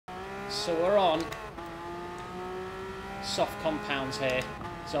So we're on soft compounds here.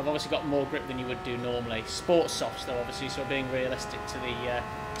 So I've obviously got more grip than you would do normally. Sport softs though, obviously, so being realistic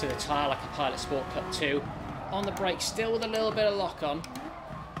to the tyre like a Pilot Sport Cut 2. On the brakes, still with a little bit of lock on.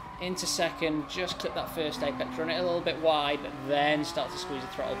 Into second, just clip that first apex, run it a little bit wide, then start to squeeze the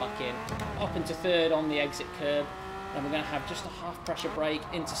throttle back in. Up into third on the exit curb. Then we're going to have just a half pressure brake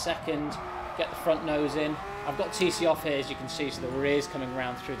into second, get the front nose in. I've got TC off here, as you can see, so the rear's coming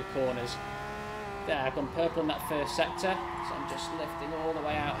round through the corners. There, I've gone purple in that first sector, so I'm just lifting all the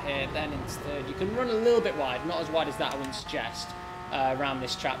way out here, then into third. You can run a little bit wide, not as wide as that I wouldn't suggest, around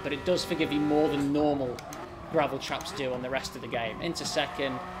this track, but it does forgive you more than normal gravel traps do on the rest of the game. Into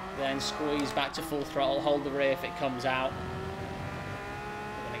second, then squeeze back to full throttle, hold the rear if it comes out.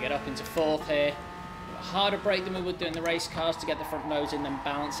 We're going to get up into fourth here. A harder brake than we would do in the race cars to get the front nose in, then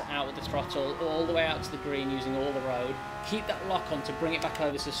balance it out with the throttle all the way out to the green using all the road. Keep that lock on to bring it back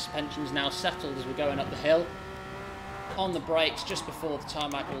over so the suspension's now settled as we're going up the hill. On the brakes, just before the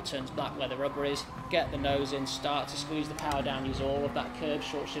tarmac all turns black where the rubber is, get the nose in, start to squeeze the power down, use all of that curb,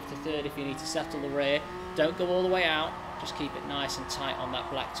 short shift to third if you need to settle the rear. Don't go all the way out, just keep it nice and tight on that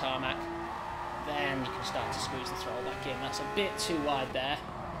black tarmac. Then you can start to squeeze the throttle back in. That's a bit too wide there.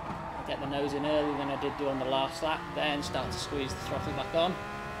 I'll get the nose in earlier than I did do on the last lap, then start to squeeze the throttle back on.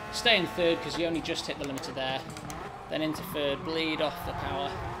 Stay in third because you only just hit the limiter there. Then into third, bleed off the power,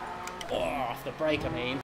 or off the brake I mean.